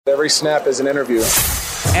Every snap is an interview.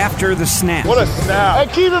 After the snap. What a snap. Hey,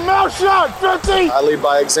 keep your mouth shut, 50! I lead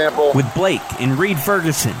by example. With Blake and Reed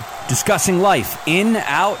Ferguson, discussing life in,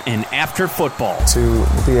 out, and after football. To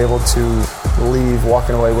be able to leave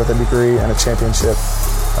walking away with a degree and a championship,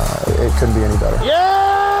 it couldn't be any better. Yeah!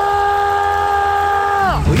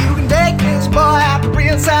 Well, you can take this boy out the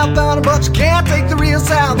real South Thunder, but you can't take the real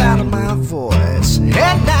South out of my voice.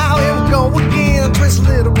 And now here we go again, twist a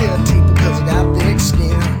little bit deeper because I got thick skin.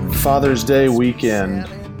 Father's Day weekend.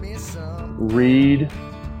 Reed,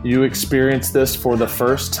 you experienced this for the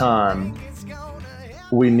first time.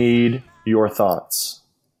 We need your thoughts.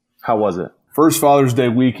 How was it? First Father's Day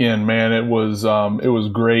weekend, man, it was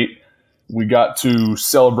great. We got to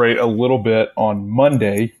celebrate a little bit on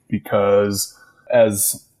Monday because,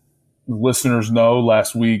 as listeners know,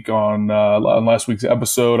 last week on last week's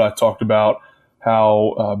episode, I talked about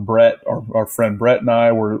how Brett, our friend Brett, and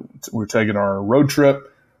I were taking our road trip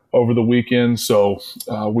over the weekend. So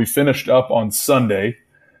we finished up on Sunday,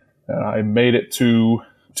 and I made it to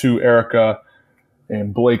Erica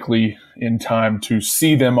and Blakely in time to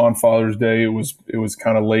see them on Father's Day. It was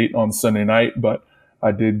kind of late on Sunday night, but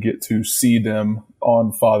I did get to see them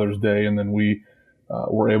on Father's Day, and then we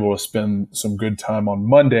were able to spend some good time on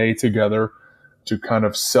Monday together to kind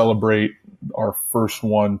of celebrate our first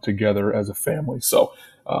one together as a family. So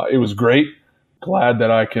it was great. Glad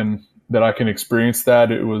that I can experience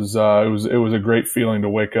that. It was a great feeling to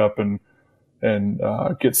wake up and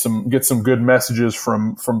get some good messages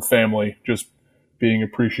from family, just being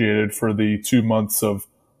appreciated for the 2 months of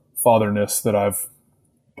fatherness that I've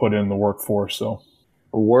put in the workforce. So,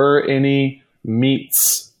 were any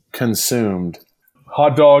meats consumed?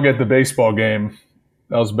 Hot dog at the baseball game.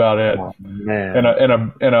 That was about it. Oh, man.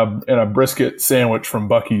 And a brisket sandwich from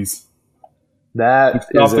Buc-ee's.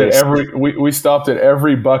 We stopped at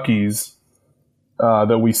every Buc-ee's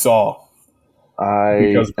that we saw.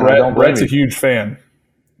 Because Brett's a huge fan.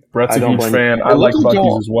 Brett's a huge fan. I like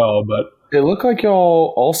Buc-ee's as well, but it looked like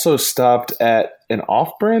y'all also stopped at an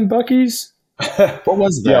off-brand Buc-ee's. What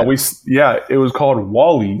was that? It was called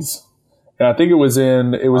Wally's, and I think it was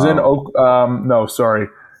in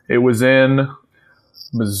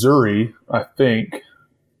Missouri, I think,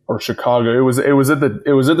 or Chicago. It was at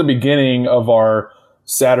the beginning of our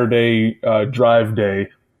Saturday drive day.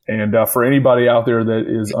 And for anybody out there that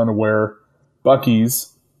is unaware,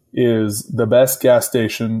 Buc-ee's is the best gas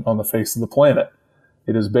station on the face of the planet.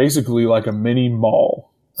 It is basically like a mini mall,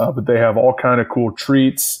 but they have all kind of cool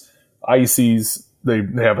treats, ices. They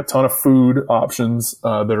have a ton of food options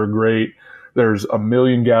that are great. There's a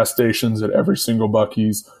million gas stations at every single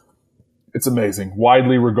Buc-ee's. It's amazing,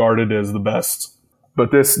 widely regarded as the best.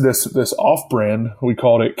 But this off-brand, we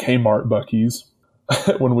called it Kmart Buc-ee's.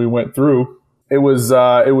 When we went through, it was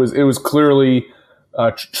clearly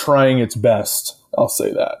trying its best. I'll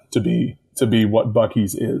say that to be what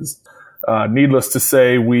Buc-ee's is. Needless to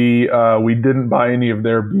say, we didn't buy any of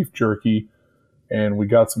their beef jerky, and we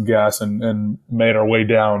got some gas and made our way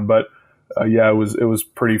down. But it was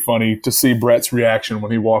pretty funny to see Brett's reaction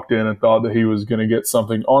when he walked in and thought that he was going to get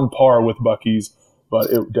something on par with Buc-ee's, but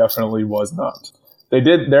it definitely was not. They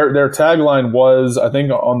did their tagline was, I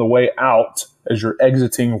think, on the way out as you're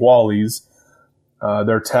exiting Wally's.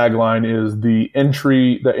 Their tagline is the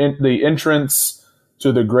entrance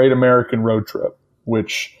to the Great American Road Trip,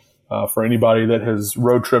 which for anybody that has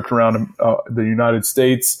road tripped around the United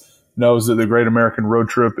States knows that the Great American Road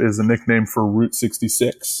Trip is a nickname for Route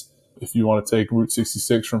 66. If you want to take Route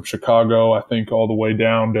 66 from Chicago, I think, all the way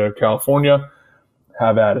down to California,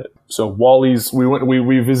 have at it. So Wally's,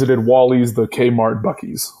 we visited Wally's, the Kmart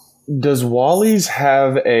Buc-ee's. Does Wally's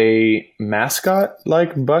have a mascot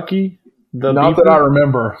like Buc-ee? Not that I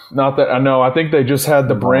remember. Not that I know. I think they just had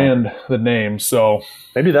the brand, the name. So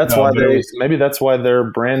maybe that's why their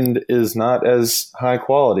brand is not as high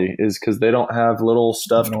quality, is because they don't have little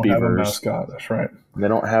stuffed beavers. Have a mascot. That's right. They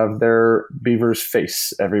don't have their beaver's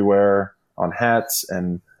face everywhere on hats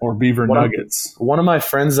or beaver nuggets. One of my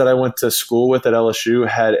friends that I went to school with at LSU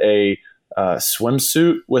had a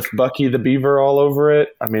swimsuit with Buc-ee the Beaver all over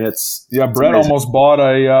it. I mean, Brett almost bought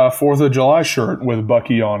a 4th of July shirt with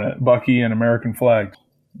Buc-ee on it. Buc-ee and American flag.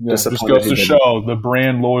 Yeah, just goes to show the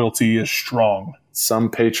brand loyalty is strong. Some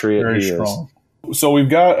patriot. Very strong. So we've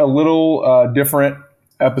got a little different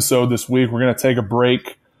episode this week. We're going to take a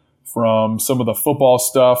break from some of the football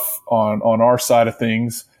stuff on our side of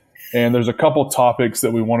things. And there's a couple topics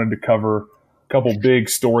that we wanted to cover, a couple big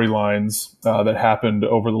storylines that happened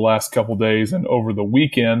over the last couple days and over the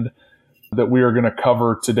weekend that we are going to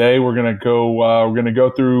cover today. We're going to go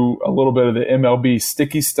through a little bit of the MLB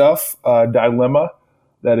sticky stuff dilemma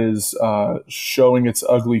that is showing its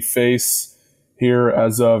ugly face here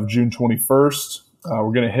as of June 21st.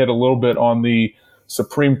 We're going to hit a little bit on the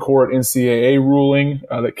Supreme Court NCAA ruling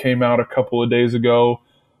that came out a couple of days ago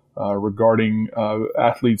regarding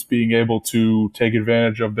athletes being able to take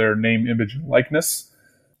advantage of their name, image, and likeness.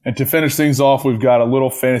 And to finish things off, we've got a little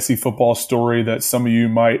fantasy football story that some of you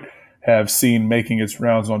might have seen making its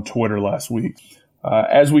rounds on Twitter last week.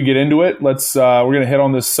 As we get into it, we're going to hit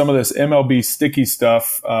on some of this MLB sticky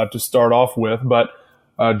stuff to start off with. But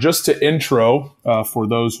just to intro, for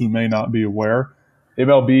those who may not be aware,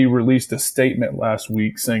 MLB released a statement last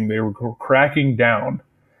week saying they were cracking down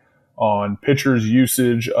on pitchers'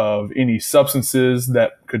 usage of any substances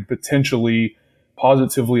that could potentially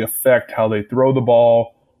positively affect how they throw the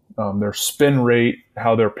ball, their spin rate,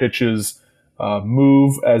 how their pitches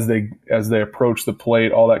move as they approach the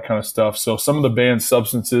plate, all that kind of stuff. So some of the banned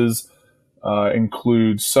substances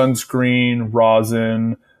include sunscreen,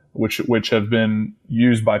 rosin, which have been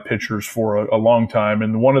used by pitchers for a long time.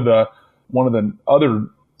 And one of the other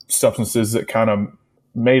substances that kind of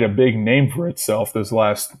made a big name for itself this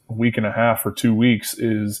last week and a half or 2 weeks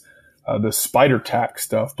is the spider tack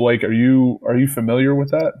stuff. Blake, are you familiar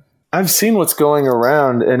with that? I've seen what's going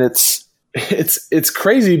around, and it's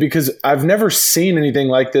crazy because I've never seen anything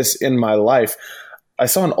like this in my life. I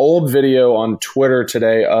saw an old video on Twitter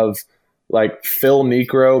today of like Phil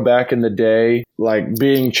Niekro back in the day, like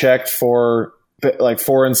being checked for like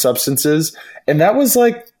foreign substances, and that was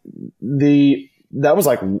like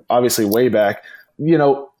obviously way back. You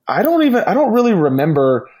know, I don't really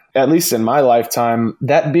remember, at least in my lifetime,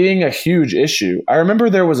 that being a huge issue. I remember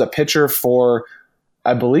there was a pitcher for,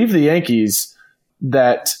 I believe, the Yankees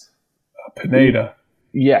that Pineda.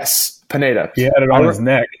 Yes, Pineda. He had it on his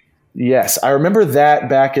neck. Yes, I remember that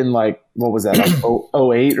back in like, what was that, like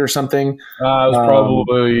 08 or something? It was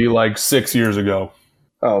probably like 6 years ago.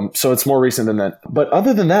 So it's more recent than that. But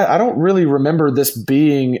other than that, I don't really remember this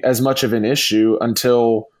being as much of an issue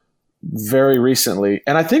until very recently.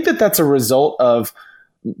 And I think that that's a result of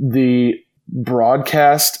the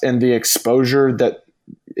broadcast and the exposure that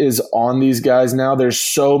is on these guys now. There's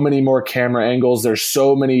so many more camera angles. There's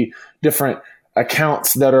so many different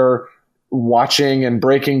accounts that are watching and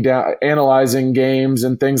breaking down, analyzing games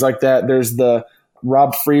and things like that. There's the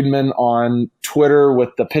Rob Friedman on Twitter with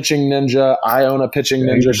the Pitching Ninja. I own a Pitching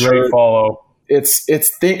Ninja shirt. Great follow.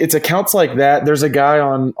 It's accounts like that. There's a guy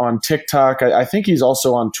on TikTok. I think he's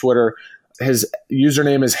also on Twitter. His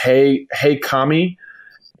username is Hey Kami.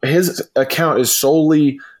 His account is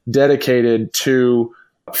solely dedicated to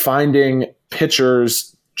finding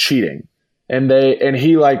pitchers cheating, and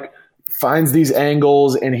he like finds these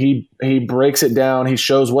angles and he breaks it down. He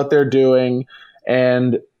shows what they're doing,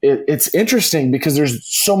 and it's interesting because there's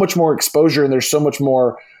so much more exposure and there's so much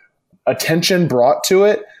more attention brought to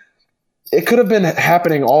it. It could have been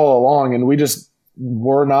happening all along, and we just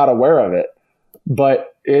were not aware of it.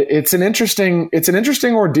 But it's an interesting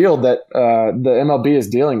ordeal that the MLB is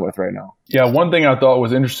dealing with right now. Yeah, one thing I thought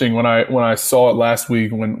was interesting when I saw it last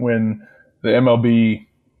week when the MLB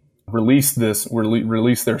released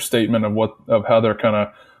their statement of how they're kind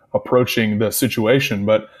of approaching the situation.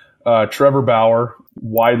 But Trevor Bauer,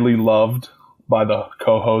 widely loved by the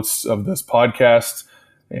co-hosts of this podcast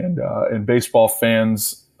and baseball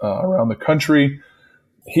fans around the country,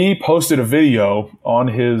 he posted a video on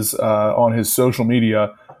his social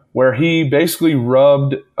media where he basically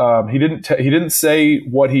rubbed. He didn't say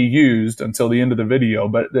what he used until the end of the video,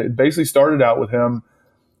 but it basically started out with him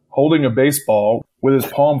holding a baseball with his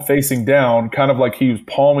palm facing down, kind of like he was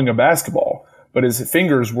palming a basketball, but his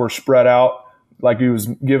fingers were spread out like he was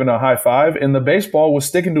giving a high five, and the baseball was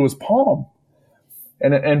sticking to his palm.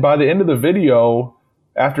 And by the end of the video,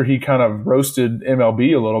 after he kind of roasted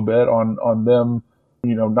MLB a little bit on them,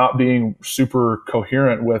 not being super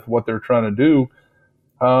coherent with what they're trying to do,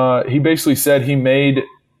 he basically said he made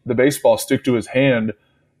the baseball stick to his hand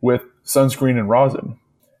with sunscreen and rosin.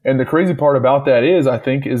 And the crazy part about that is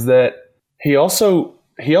that he also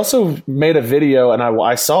made a video, and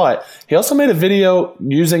I saw it. He also made a video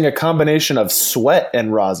using a combination of sweat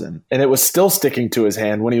and rosin, and it was still sticking to his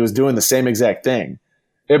hand when he was doing the same exact thing.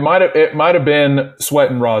 It might have been sweat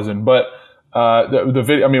and rosin, but the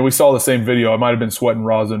video. I mean, we saw the same video. It might have been sweat and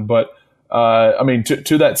rosin, but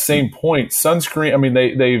to that same point, sunscreen. I mean,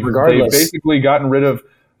 they've basically gotten rid of.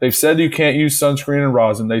 They've said you can't use sunscreen and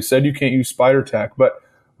rosin. They said you can't use spider tack, but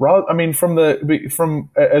I mean, from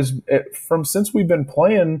since we've been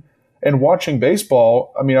playing and watching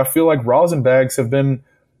baseball, I mean, I feel like rosin bags have been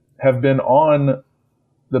on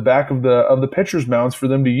the back of the pitcher's mounds for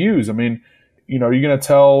them to use. I mean, you're going to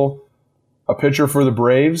tell a pitcher for the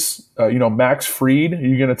Braves, Max Fried, are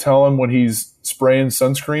you going to tell him when he's spraying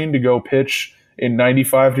sunscreen to go pitch in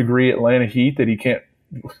 95-degree Atlanta heat that he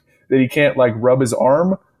can't like rub his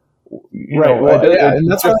arm?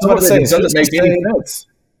 And that's what I was about to say. It doesn't make any sense.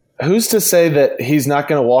 Who's to say that he's not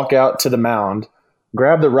going to walk out to the mound,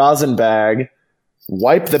 grab the rosin bag,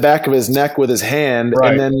 wipe the back of his neck with his hand,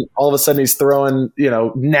 and then all of a sudden he's throwing,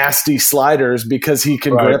 nasty sliders because he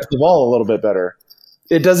can grip the ball a little bit better.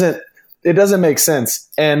 It doesn't make sense.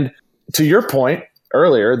 And to your point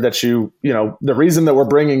earlier that the reason that we're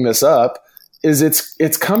bringing this up is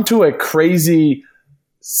it's come to a crazy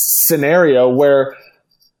scenario where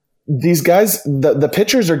these guys, the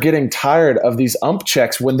pitchers are getting tired of these ump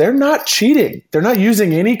checks when they're not cheating. They're not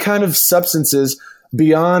using any kind of substances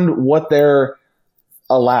beyond what they're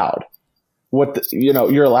allowed.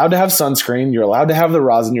 You're allowed to have sunscreen. You're allowed to have the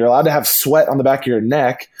rosin. You're allowed to have sweat on the back of your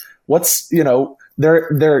neck.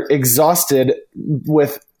 They're exhausted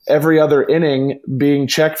with every other inning being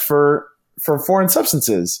checked for foreign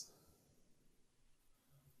substances.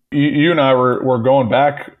 You and I were going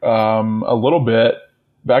back a little bit,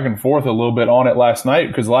 back and forth a little bit on it last night,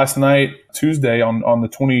 because last night, Tuesday on the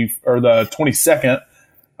 22nd,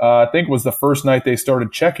 I think was the first night they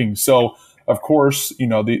started checking. So of course,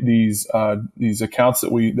 these accounts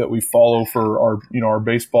that we follow for our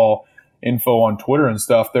baseball info on Twitter and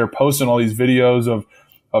stuff, they're posting all these videos of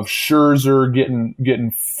Scherzer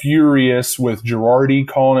getting furious with Girardi,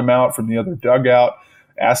 calling him out from the other dugout,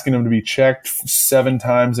 asking him to be checked 7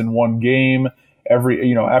 times in one game.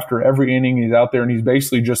 After every inning, he's out there and he's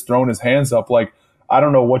basically just throwing his hands up like, I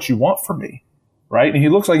don't know what you want from me, right? And he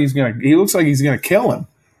looks like he's gonna kill him,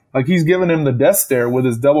 like he's giving him the death stare with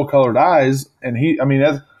his double colored eyes. And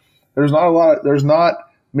there's not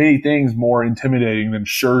many things more intimidating than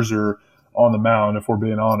Scherzer on the mound, if we're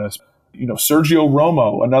being honest. Sergio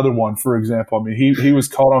Romo, another one, for example. I mean, he was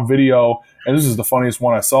caught on video, and this is the funniest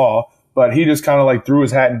one I saw, but he just kind of like threw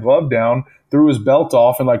his hat and glove down, threw his belt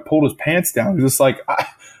off, and like pulled his pants down. He's just like, what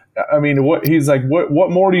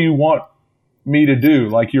more do you want me to do?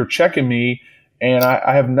 Like, you're checking me, and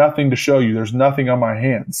I have nothing to show you. There's nothing on my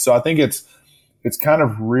hands. So I think it's kind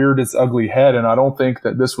of reared its ugly head, and I don't think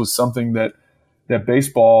that this was something that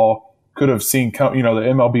baseball could have seen come. The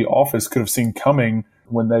MLB office could have seen coming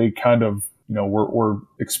when they kind of were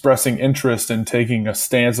expressing interest in taking a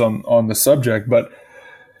stance on the subject. But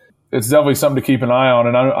it's definitely something to keep an eye on.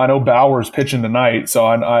 And I know Bauer's pitching tonight, so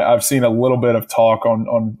I've seen a little bit of talk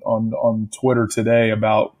on Twitter today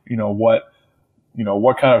about what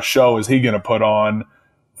kind of show is he going to put on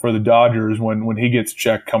for the Dodgers when he gets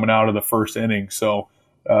checked coming out of the first inning. So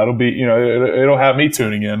it'll be it'll have me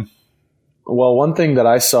tuning in. Well, one thing that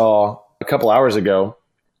I saw a couple hours ago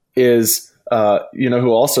is who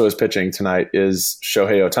also is pitching tonight is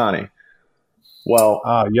Shohei Ohtani. Well,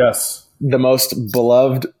 yes, the most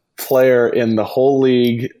beloved player in the whole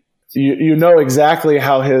league. You know exactly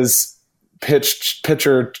how his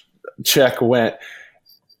pitcher check went.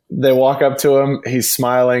 They walk up to him, he's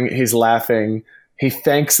smiling, he's laughing, he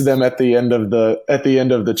thanks them at the end of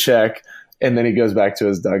the check, and then he goes back to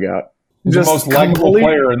his dugout. He's the most likable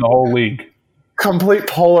player in the whole league. Complete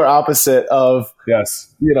polar opposite of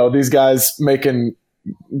yes, these guys making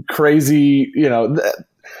crazy.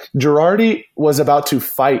 Girardi was about to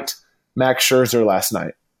fight Max Scherzer last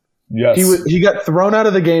night. Yes, he got thrown out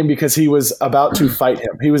of the game because he was about to fight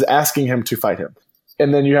him. He was asking him to fight him,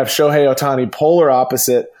 and then you have Shohei Ohtani, polar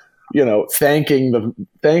opposite. Thanking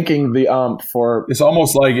the ump for. It's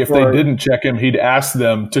almost like if they didn't check him, he'd ask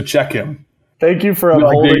them to check him. Thank you for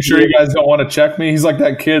upholding. Are you sure you guys don't want to check me? He's like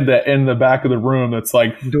that kid that in the back of the room that's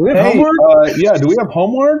like, do we have homework? Do we have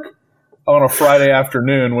homework on a Friday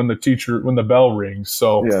afternoon when the bell rings?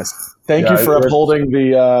 So yes, thank you for upholding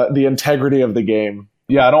the integrity of the game.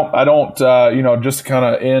 Yeah, I don't. Just to kind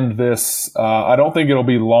of end this, I don't think it'll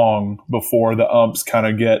be long before the umps kind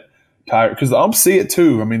of get tired, because the umps see it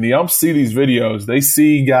too. I mean, the umps see these videos. They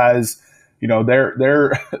see guys.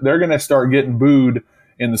 They're going to start getting booed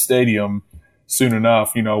in the stadium soon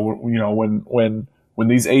enough. When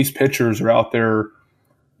these ace pitchers are out there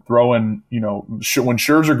throwing, when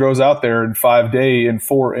Scherzer goes out there in 4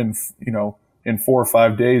 or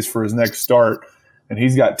 5 days for his next start, and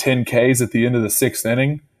he's got 10 Ks at the end of the 6th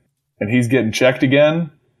inning, and he's getting checked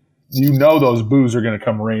again, those boos are going to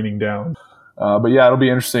come raining down. But yeah, it'll be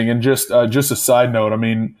interesting. And just a side note, I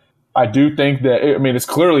mean, I do think that it's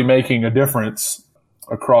clearly making a difference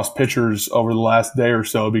across pitchers over the last day or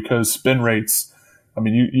so, because spin rates,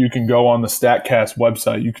 you can go on the StatCast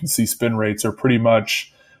website, you can see spin rates are pretty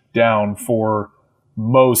much down for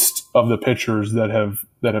most of the pitchers that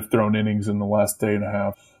have thrown innings in the last day and a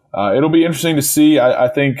half. It'll be interesting to see. I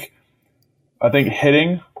think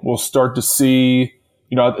hitting will start to see,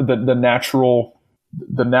 the natural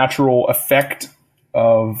effect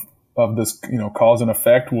of this, cause and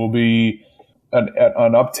effect will be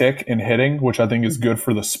an uptick in hitting, which I think is good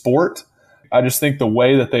for the sport. I just think the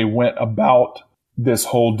way that they went about this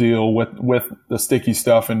whole deal with the sticky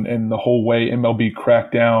stuff and the whole way MLB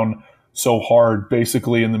cracked down so hard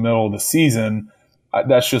basically in the middle of the season,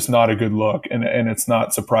 that's just not a good look. And it's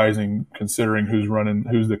not surprising considering who's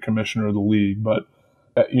the commissioner of the league. But,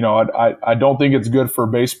 I don't think it's good for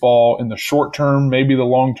baseball in the short term, maybe the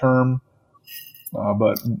long term.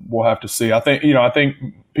 But we'll have to see. I think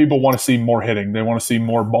people want to see more hitting. They want to see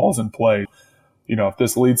more balls in play. If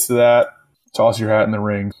this leads to that, toss your hat in the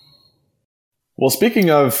ring. Well, speaking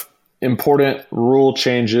of important rule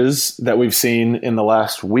changes that we've seen in the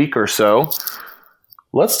last week or so,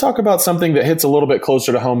 let's talk about something that hits a little bit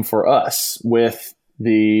closer to home for us with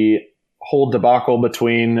the whole debacle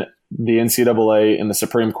between the NCAA and the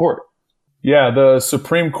Supreme Court. Yeah, the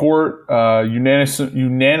Supreme Court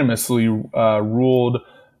unanimously ruled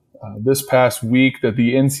this past week that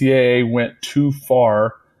the NCAA went too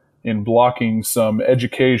far in blocking some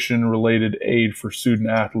education-related aid for student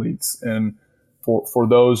athletes. And for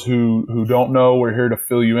those who don't know, we're here to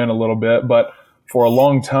fill you in a little bit. But for a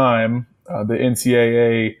long time, the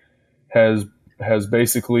NCAA has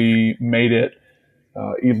basically made it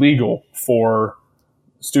illegal for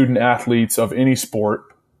student athletes of any sport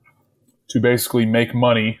to basically make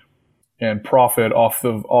money and profit off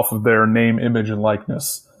of their name, image, and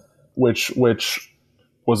likeness, which was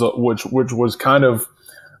kind of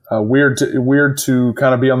weird to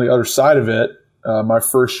kind of be on the other side of it. My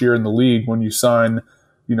first year in the league, when you sign,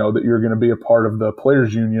 that you're going to be a part of the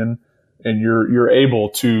players union, and you're able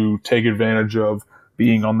to take advantage of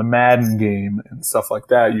being on the Madden game and stuff like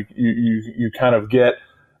that. You kind of get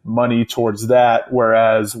money towards that,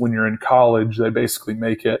 whereas when you're in college, they basically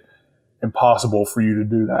make it impossible for you to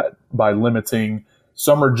do that by limiting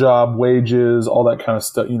summer job wages, all that kind of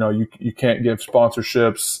stuff. You can't give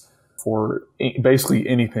sponsorships for basically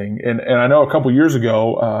anything. And I know a couple years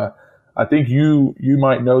ago, I think you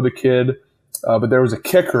might know the kid, but there was a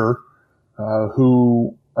kicker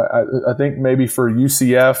who I think maybe for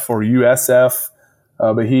UCF or USF,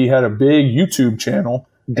 but he had a big YouTube channel.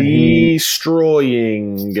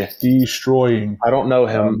 Destroying. I don't know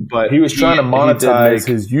him, but he was trying to monetize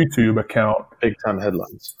his YouTube account. Big time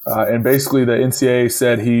headlines. And basically the NCAA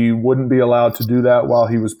said he wouldn't be allowed to do that while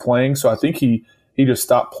he was playing. So I think he just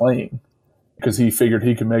stopped playing because he figured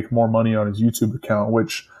he could make more money on his YouTube account,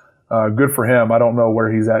 which good for him. I don't know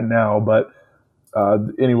where he's at now. But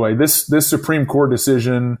anyway, this Supreme Court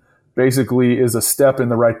decision basically is a step in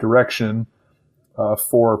the right direction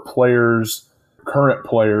for players, current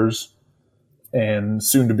players, and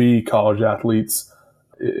soon-to-be college athletes.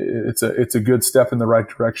 It's a good step in the right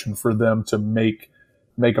direction for them to make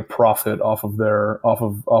a profit off of their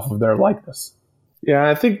likeness. Yeah,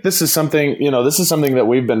 I think this is something that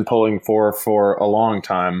we've been pulling for a long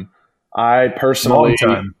time. I personally,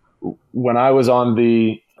 when I was on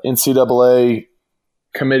the NCAA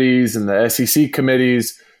committees and the SEC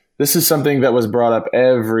committees, this is something that was brought up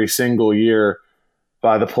every single year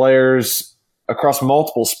by the players across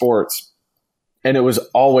multiple sports, and it was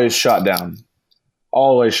always shot down.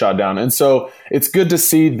 And so it's good to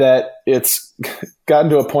see that it's gotten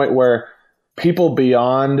to a point where people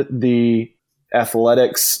beyond the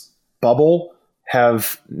athletics bubble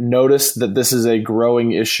have noticed that this is a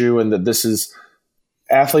growing issue and that this is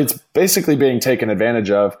athletes basically being taken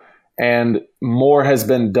advantage of, and more has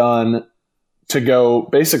been done to go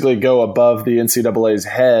above the NCAA's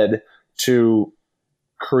head to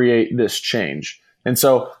create this change. And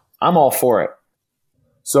so I'm all for it.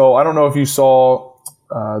 So I don't know if you saw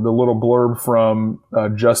the little blurb from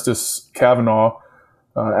Justice Kavanaugh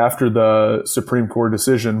after the Supreme Court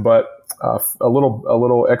decision, but a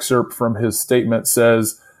little excerpt from his statement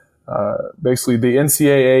says, basically, the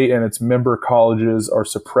NCAA and its member colleges are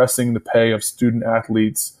suppressing the pay of student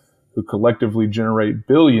athletes who collectively generate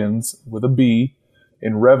billions, with a B,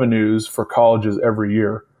 in revenues for colleges every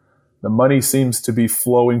year. The money seems to be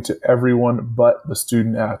flowing to everyone but the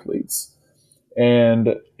student athletes.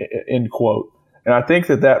 And end quote. And I think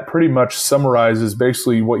that pretty much summarizes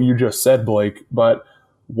basically what you just said, Blake, but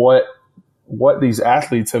what these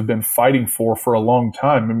athletes have been fighting for a long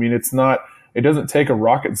time. I mean, it doesn't take a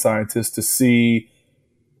rocket scientist to see,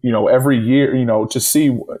 every year, to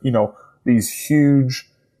see, these huge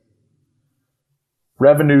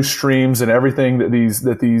revenue streams and everything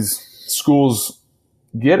that these schools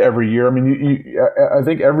get every year. I mean, I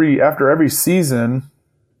think after every season,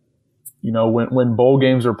 when bowl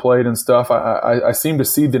games are played and stuff, I seem to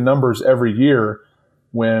see the numbers every year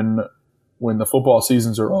when the football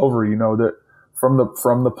seasons are over, that from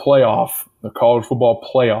the playoff, the college football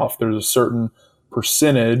playoff, there's a certain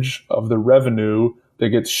percentage of the revenue that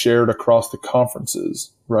gets shared across the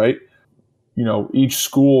conferences, right? Each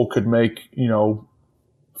school could make,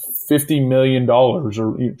 $50 million or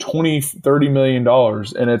 $20, $30 million.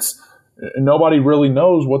 And nobody really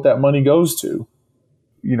knows what that money goes to.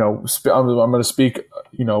 I'm going to speak,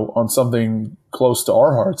 on something close to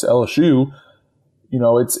our hearts, LSU.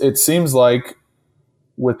 It seems like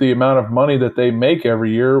with the amount of money that they make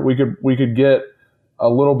every year, we could get a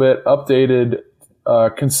little bit updated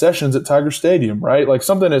concessions at Tiger Stadium, right? Like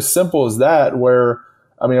something as simple as that. Where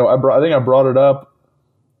I think I brought it up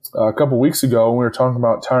a couple weeks ago when we were talking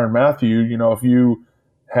about Tyrann Mathieu. If you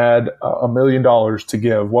had $1 million to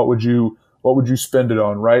give, what would you spend it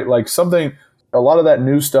on, right? Like something. A lot of that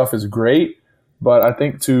new stuff is great, but I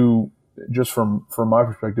think just from my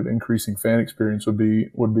perspective, increasing fan experience would be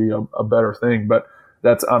a better thing. But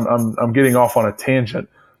I'm getting off on a tangent.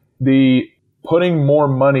 The putting more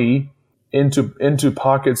money into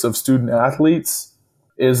pockets of student athletes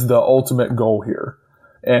is the ultimate goal here.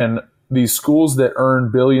 And these schools that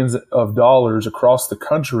earn billions of dollars across the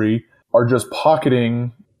country are just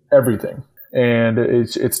pocketing everything. And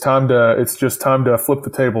it's just time to flip the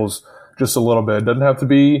tables just a little bit. It doesn't have to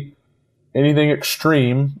be anything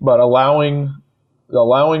extreme, but allowing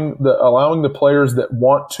the players that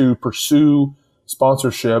want to pursue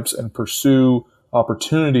sponsorships and pursue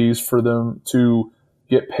opportunities for them to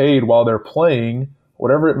get paid while they're playing,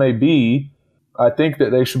 whatever it may be, I think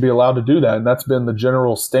that they should be allowed to do that. And that's been the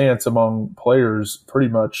general stance among players pretty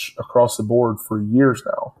much across the board for years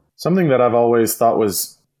now. Something that I've always thought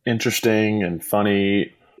was interesting and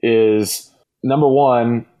funny is, number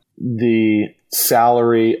one, the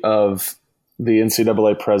salary of the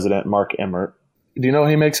NCAA president, Mark Emmert. Do you know what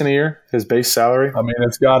he makes in a year? His base salary?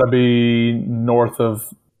 It's got to be north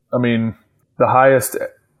of, the highest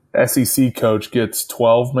SEC coach gets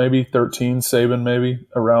 12, maybe 13, Saban maybe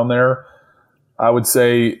around there. I would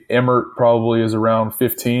say Emmert probably is around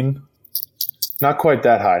 15. Not quite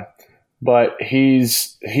that high, but he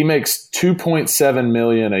makes $2.7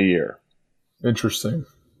 million a year. Interesting.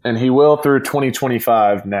 And he will through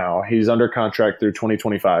 2025 now. He's under contract through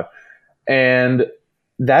 2025. And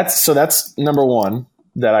that's number one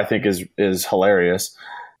that I think is hilarious.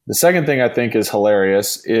 The second thing I think is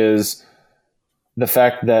hilarious is the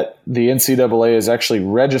fact that the NCAA is actually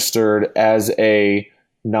registered as a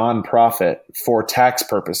nonprofit for tax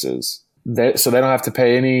purposes. So they don't have to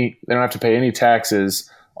pay any taxes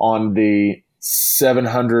on the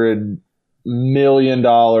 $700 million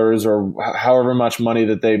or however much money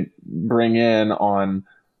that they bring in on,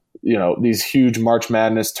 these huge March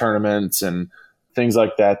Madness tournaments and things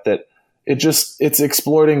like that. That it's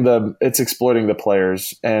exploiting the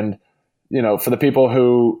players. And for the people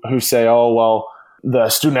who say, oh well, the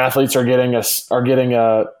student athletes are getting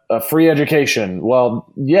a free education.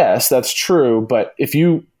 Well, yes, that's true. But if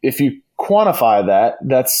you quantify that,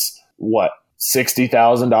 that's what,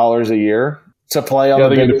 $60,000 a year to play on the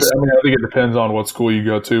biggest. I think it depends on what school you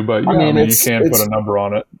go to, but you can put a number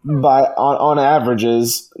on it. On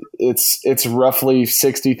averages, it's roughly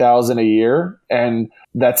 $60,000 a year, and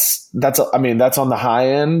that's on the high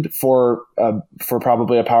end for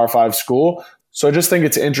probably a Power 5 school. So I just think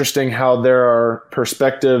it's interesting how there are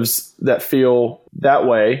perspectives that feel that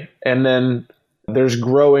way, and then there's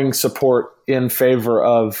growing support in favor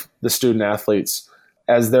of the student athletes,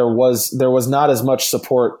 as there was not as much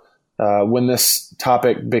support when this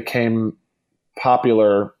topic became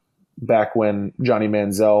popular back when Johnny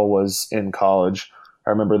Manziel was in college.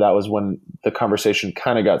 I remember that was when the conversation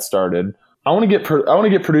kind of got started. I want to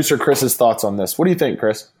get producer Chris's thoughts on this. What do you think,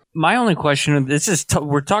 Chris? My only question,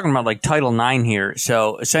 we're talking about like Title IX here.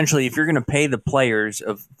 So essentially, if you're going to pay the players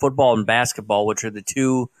of football and basketball, which are the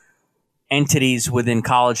two entities within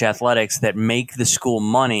college athletics that make the school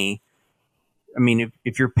money,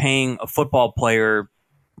 if you're paying a football player,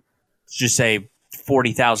 just say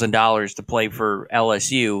 $40,000 to play for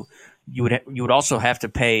LSU, you would also have to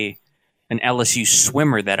pay an LSU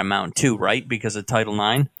swimmer that amount too, right? Because of Title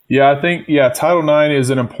IX. Yeah, I think Title IX is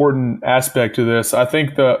an important aspect to this. I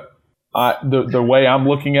think the way I'm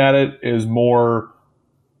looking at it is more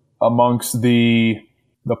amongst the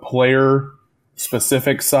player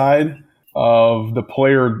specific side of the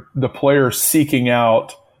player seeking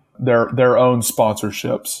out their own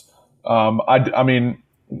sponsorships.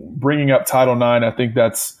 Bringing up Title IX, I think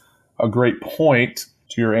that's a great point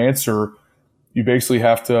to your answer. You basically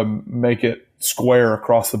have to make it square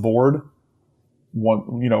across the board.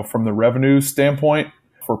 from the revenue standpoint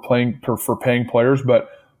for paying players. But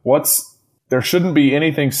there shouldn't be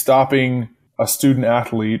anything stopping a student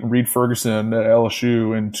athlete, Reed Ferguson at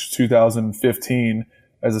LSU in 2015,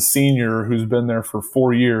 as a senior who's been there for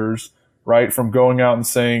 4 years, right, from going out and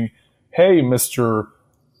saying, "Hey, Mr.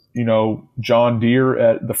 John Deere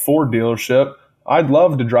at the Ford dealership, I'd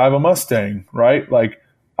love to drive a Mustang," right? Like,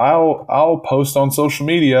 I'll post on social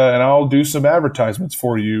media and I'll do some advertisements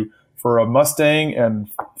for you for a Mustang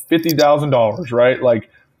and $50,000, right? Like,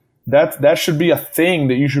 that should be a thing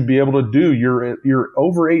that you should be able to do. You're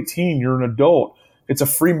over 18. You're an adult. It's a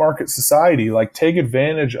free market society. Like, take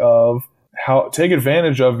advantage of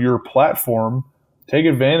your platform. Take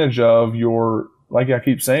advantage of your, like I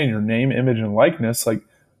keep saying, your name, image, and likeness.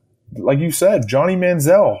 Like you said, Johnny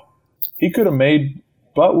Manziel, he could have made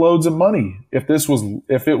buttloads of money if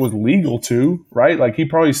it was legal to, right? Like, he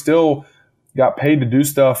probably still got paid to do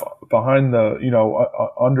stuff behind the,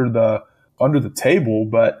 under the table.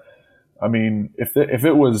 But I mean, if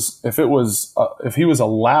he was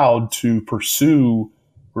allowed to pursue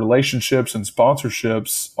relationships and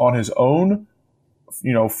sponsorships on his own,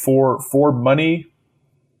 for money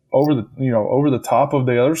over the top of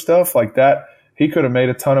the other stuff like that, he could have made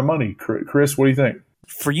a ton of money. Chris, what do you think?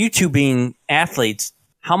 For you two being athletes,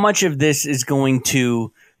 how much of this is going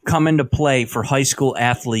to come into play for high school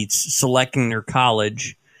athletes selecting their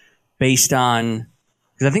college based on,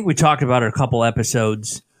 because I think we talked about it a couple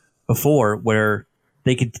episodes before, where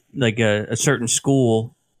they could, like a certain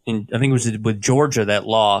school in, I think it was with Georgia, that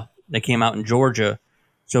law that came out in Georgia.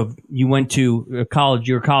 So if you went to a college,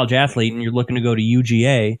 you're a college athlete and you're looking to go to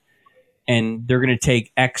UGA, and they're going to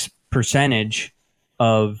take X percentage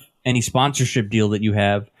of any sponsorship deal that you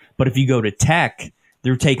have. But if you go to Tech,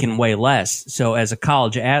 they're taking way less. So as a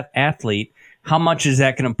college athlete, how much is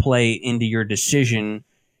that going to play into your decision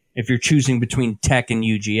if you're choosing between Tech and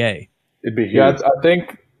UGA? It'd be huge. Yeah,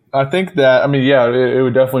 I think that, I mean, yeah, it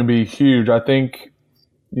would definitely be huge. I think,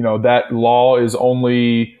 that law is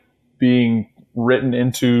only being written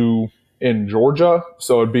into in Georgia.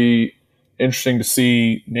 So it'd be interesting to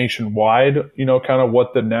see nationwide, kind of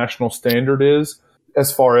what the national standard is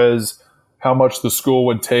as far as how much the school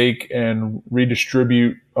would take and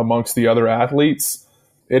redistribute amongst the other athletes.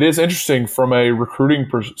 It is interesting from a recruiting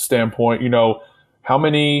standpoint, how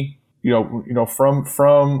many, from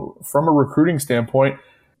a recruiting standpoint,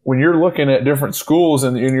 when you're looking at different schools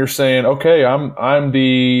and you're saying, okay, I'm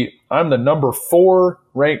the number 4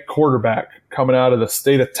 ranked quarterback coming out of the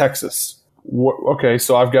state of Texas. Okay,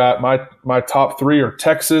 so I've got my top 3 are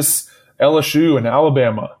Texas, LSU, and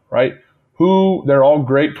Alabama, right? They're all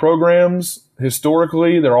great programs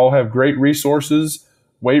historically. They all have great resources,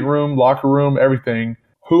 weight room, locker room, everything.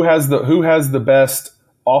 Who has the best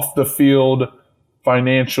off the field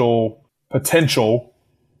financial potential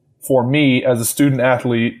for me as a student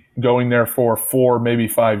athlete going there for 4, maybe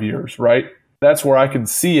 5 years, right? That's where I can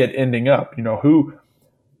see it ending up.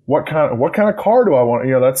 What kind of car do I want?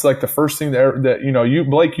 That's like the first thing that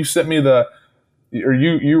Blake, you sent me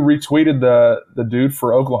you retweeted the dude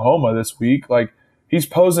for Oklahoma this week. Like, he's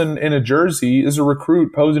posing in a jersey, is a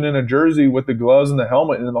recruit posing in a jersey with the gloves and the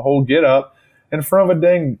helmet and the whole get up in front of a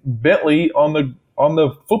dang Bentley on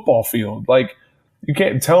the football field. Like, you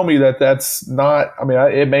can't tell me that that's not, I mean,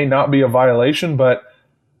 it may not be a violation, but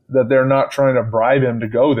that they're not trying to bribe him to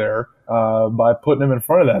go there by putting him in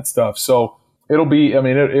front of that stuff. So it'll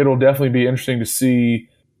definitely be interesting to see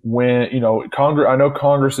when, Congress, I know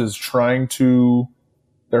Congress is trying to,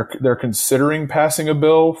 they're considering passing a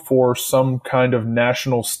bill for some kind of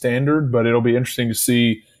national standard, but it'll be interesting to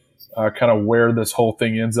see kind of where this whole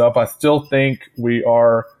thing ends up. I still think we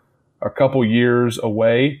are a couple years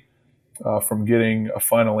away from getting a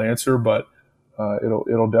final answer, but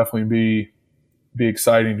it'll definitely be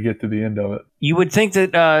exciting to get to the end of it. You would think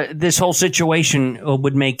that this whole situation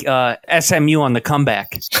would make SMU on the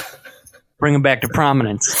comeback, bring them back to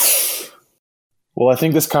prominence. Well, I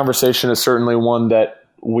think this conversation is certainly one that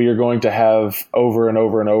we are going to have over and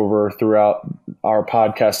over and over throughout our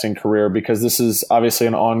podcasting career, because this is obviously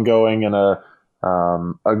an ongoing and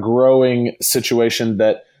a growing situation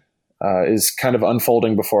that is kind of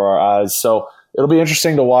unfolding before our eyes. So it'll be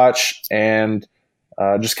interesting to watch and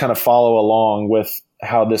just kind of follow along with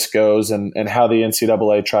how this goes and how the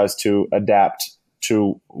NCAA tries to adapt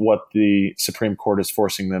to what the Supreme Court is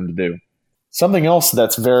forcing them to do. Something else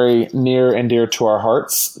that's very near and dear to our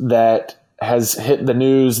hearts that has hit the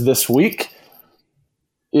news this week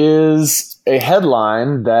is a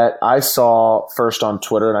headline that I saw first on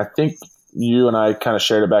Twitter, and I think you and I kind of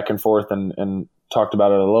shared it back and forth and talked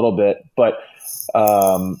about it a little bit. But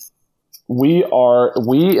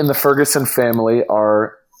we in the Ferguson family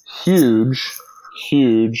are huge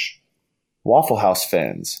Waffle House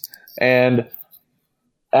fans. And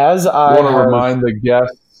as I want to remind the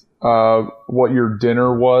guests what your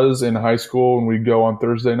dinner was in high school when we go on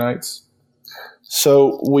Thursday nights.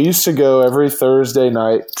 So we used to go every Thursday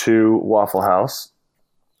night to Waffle House,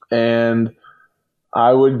 and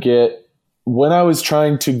I would get, when I was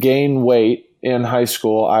trying to gain weight in high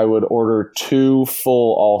school, I would order 2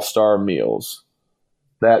 full all-star meals.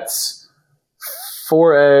 That's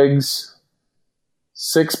 4 eggs,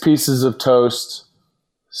 6 pieces of toast,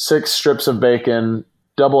 6 strips of bacon,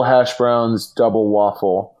 double hash browns, double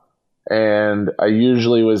waffle. And I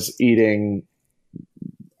usually was eating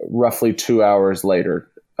roughly 2 hours later.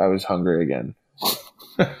 I was hungry again.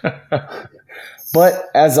 But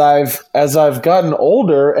as I've gotten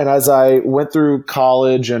older and as I went through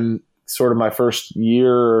college and sort of my first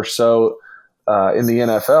year or so in the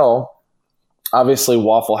NFL, obviously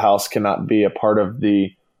Waffle House cannot be a part of the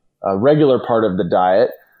regular part of the diet,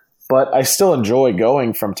 but I still enjoy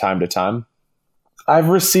going from time to time. I've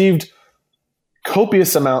received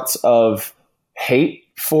copious amounts of hate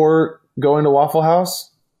for going to Waffle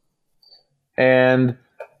House, and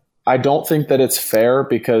I don't think that it's fair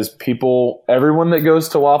because everyone that goes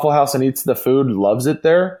to Waffle House and eats the food loves it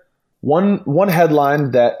there. One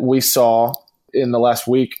headline that we saw in the last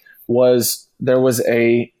week was there was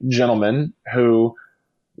a gentleman who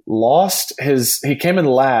he came in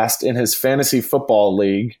last in his fantasy football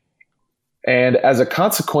league. And as a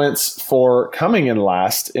consequence for coming in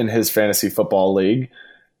last in his fantasy football league,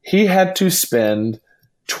 he had to spend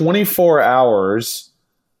 24 hours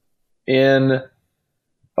in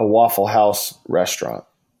a Waffle House restaurant.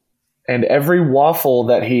 And every waffle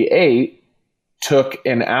that he ate took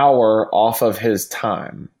an hour off of his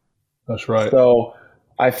time. That's right. So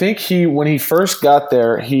I think when he first got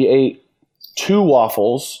there, he ate 2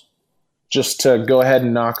 waffles just to go ahead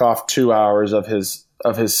and knock off 2 hours of his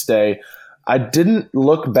stay. I didn't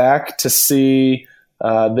look back to see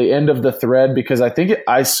the end of the thread because I think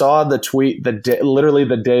I saw the tweet literally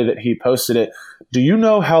the day that he posted it. Do you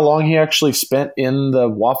know how long he actually spent in the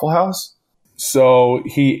Waffle House? So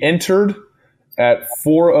he entered at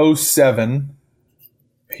 4:07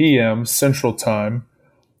 p.m. Central Time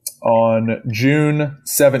on June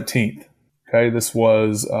 17th. Okay, this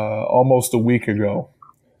was almost a week ago.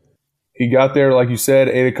 He got there, like you said,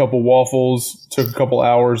 ate a couple waffles, took a couple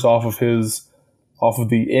hours off of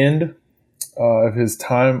the end of his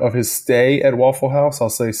time of his stay at Waffle House. I'll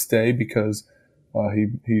say stay because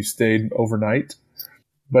he stayed overnight.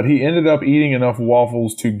 But he ended up eating enough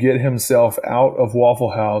waffles to get himself out of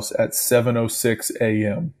Waffle House at 7:06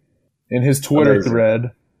 a.m. In his Twitter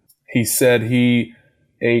thread, he said he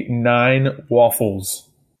ate 9 waffles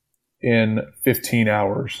in 15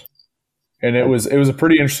 hours. And it was a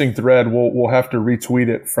pretty interesting thread. We'll have to retweet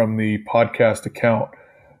it from the podcast account.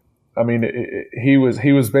 I mean, he was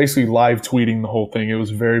basically live tweeting the whole thing. It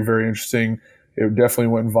was very, very interesting. It definitely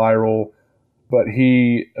went viral. But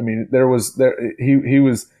the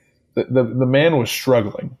man was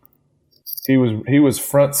struggling. He was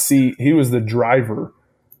front seat. He was the driver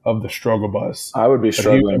of the struggle bus. I would be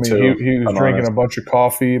struggling too. He was drinking a bunch of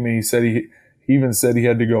coffee. I mean, he said he even said he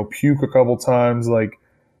had to go puke a couple times. Like,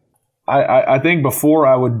 I think before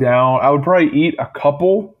I would probably eat a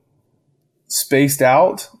couple spaced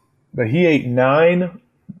out, but he ate 9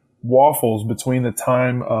 waffles between the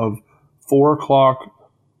time of 4:00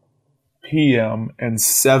 p.m. and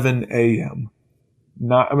 7 a.m.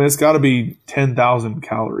 It's got to be 10,000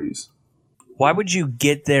 calories. Why would you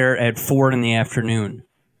get there at 4 in the afternoon?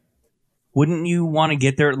 Wouldn't you want to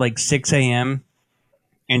get there at like 6 a.m.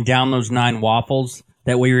 and down those 9 waffles?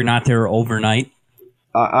 That way you're not there overnight.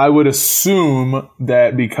 I would assume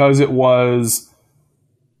that because it was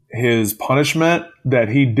his punishment, that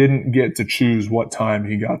he didn't get to choose what time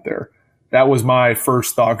he got there. That was my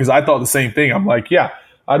first thought, because I thought the same thing. I'm like, yeah,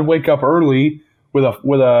 I'd wake up early with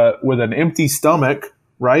an empty stomach,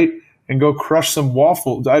 right, and go crush some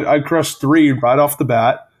waffles. I'd crush 3 right off the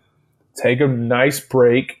bat, take a nice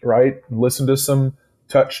break, right, listen to some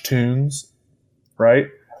touch tunes, right.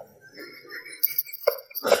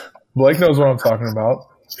 Blake knows what I'm talking about.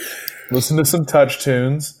 Listen to some touch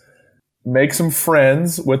tunes, make some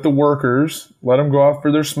friends with the workers, let them go out for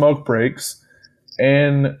their smoke breaks,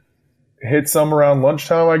 and hit some around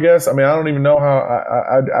lunchtime, I guess. I mean, I don't even know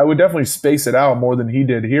how. I would definitely space it out more than he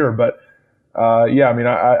did here. But, yeah, I mean,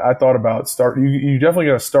 I thought about start. You definitely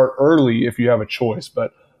got to start early if you have a choice.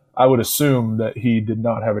 But I would assume that he did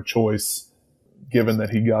not have a choice, given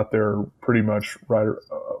that he got there pretty much right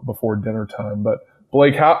before dinner time. But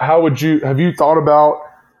Blake, how would you – have you thought about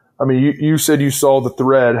I mean, you said you saw the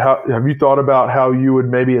thread. How have you thought about how you would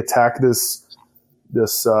maybe attack this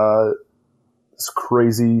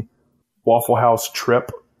crazy Waffle House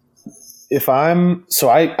trip?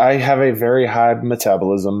 I have a very high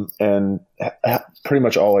metabolism and pretty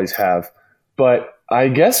much always have. But I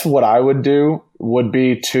guess what I would do would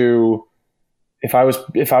be to, if I was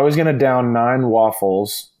going to down 9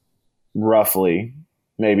 waffles, roughly,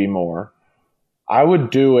 maybe more, I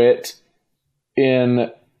would do it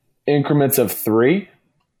in increments of 3,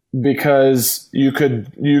 because you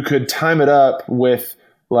could time it up with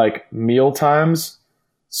like meal times.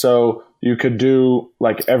 So you could do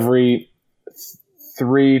like every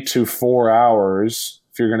 3 to 4 hours.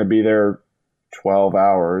 If you're going to be there 12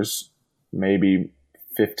 hours, maybe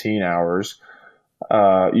 15 hours,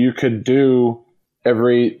 you could do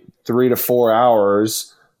every 3 to 4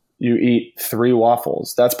 hours, you eat 3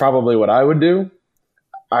 waffles. That's probably what I would do.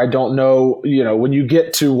 I don't know, when you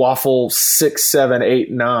get to waffle 6, 7,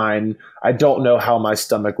 8, 9, I don't know how my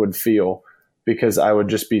stomach would feel, because I would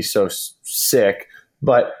just be so sick.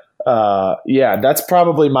 But that's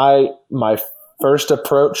probably my first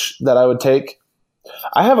approach that I would take.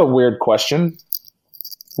 I have a weird question.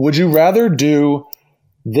 Would you rather do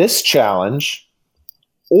this challenge,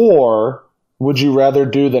 or would you rather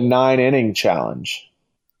do the 9-inning challenge?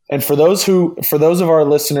 And for those of our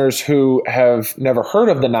listeners who have never heard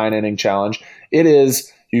of the 9-inning challenge, it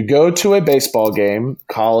is you go to a baseball game,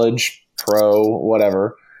 college, pro,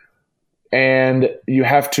 whatever, and you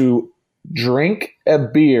have to drink a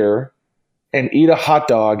beer and eat a hot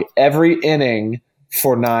dog every inning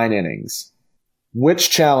for 9 innings. Which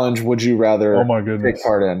challenge would you rather take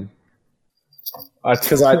part in?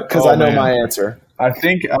 Because I know my answer. I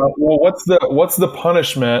think. What's the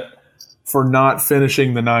punishment for not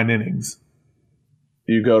finishing the 9 innings?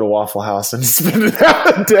 You go to Waffle House and spend it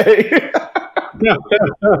out a day.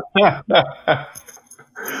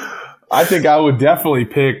 I think I would definitely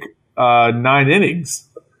pick 9 innings.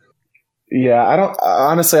 Yeah, I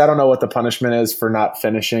don't know what the punishment is for not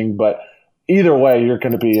finishing, but either way, you're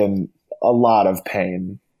going to be in a lot of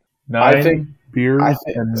pain. 9 beers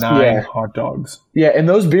and 9 hot dogs. Yeah, and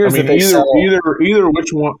those beers that they sell, either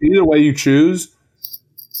which one, either way you choose,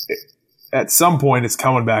 at some point it's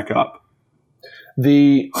coming back up.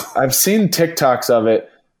 I've seen TikToks of it,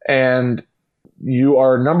 and you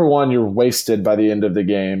are, number one, you're wasted by the end of the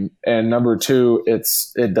game, and number two,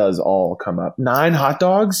 it does all come up. 9 hot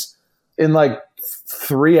dogs in like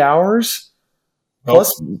 3 hours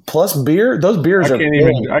plus beer. Those beers I can't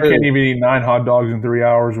even eat 9 hot dogs in 3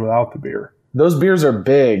 hours without the beer. Those beers are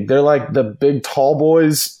big. They're like the big tall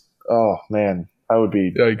boys. Oh man, I would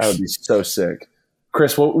be so sick.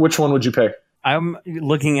 Chris, which one would you pick? I'm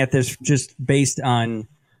looking at this just based on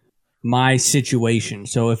my situation.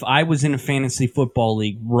 So if I was in a fantasy football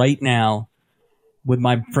league right now with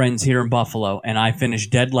my friends here in Buffalo and I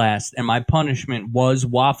finished dead last and my punishment was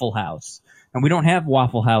Waffle House, and we don't have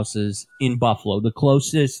Waffle Houses in Buffalo. The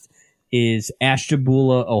closest is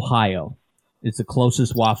Ashtabula, Ohio. It's the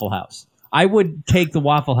closest Waffle House. I would take the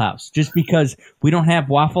Waffle House just because we don't have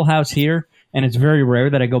Waffle House here, and it's very rare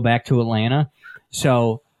that I go back to Atlanta.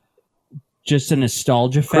 So just a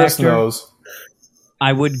nostalgia factor. Chris knows.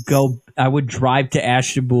 I would drive to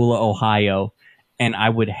Ashtabula, Ohio, and I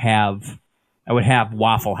would have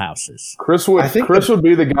Waffle Houses. Chris would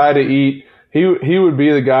be the guy to eat. He would be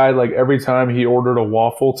the guy, like, every time he ordered a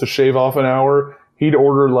waffle to shave off an hour, he'd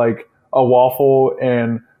order like a waffle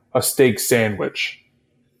and a steak sandwich.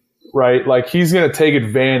 Right? Like, he's going to take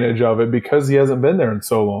advantage of it because he hasn't been there in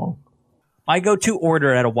so long. My go-to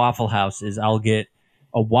order at a Waffle House is I'll get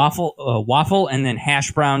a waffle and then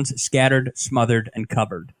hash browns scattered, smothered, and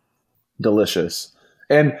covered. Delicious.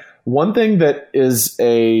 And one thing that is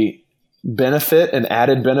an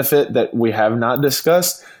added benefit that we have not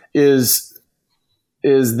discussed is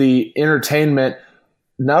the entertainment,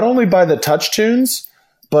 not only by the touch tunes,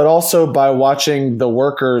 but also by watching the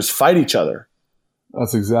workers fight each other.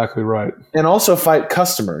 That's exactly right. And also fight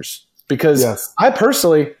customers, because I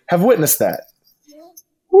personally have witnessed that.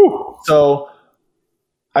 Whew. So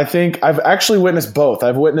I think I've actually witnessed both.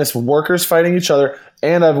 I've witnessed workers fighting each other,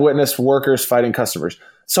 and I've witnessed workers fighting customers.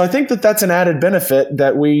 So I think that that's an added benefit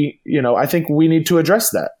that I think we need to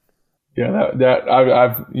address that. Yeah,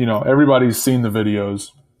 I've everybody's seen the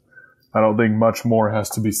videos. I don't think much more has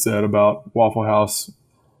to be said about Waffle House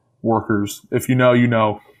workers. If you know, you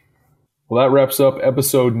know. Well, that wraps up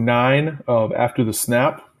episode 9 of After the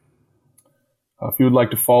Snap. If you would like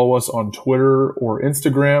to follow us on Twitter or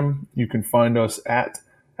Instagram, you can find us at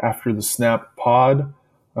After the Snap Pod.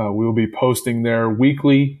 We will be posting there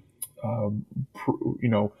weekly,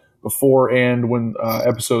 before and when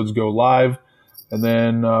episodes go live. And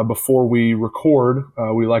then before we record,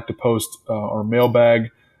 we like to post our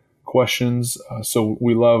mailbag questions. So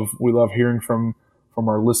we love hearing from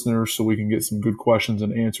our listeners, so we can get some good questions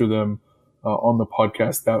and answer them on the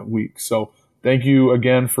podcast that week. So thank you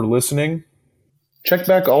again for listening. Check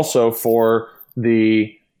back also for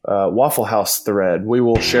the Waffle House thread. We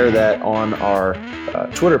will share that on our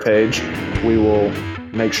Twitter page. We will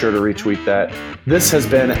make sure to retweet that. This has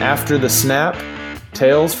been After the Snap,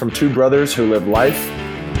 tales from two brothers who live life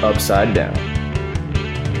upside down.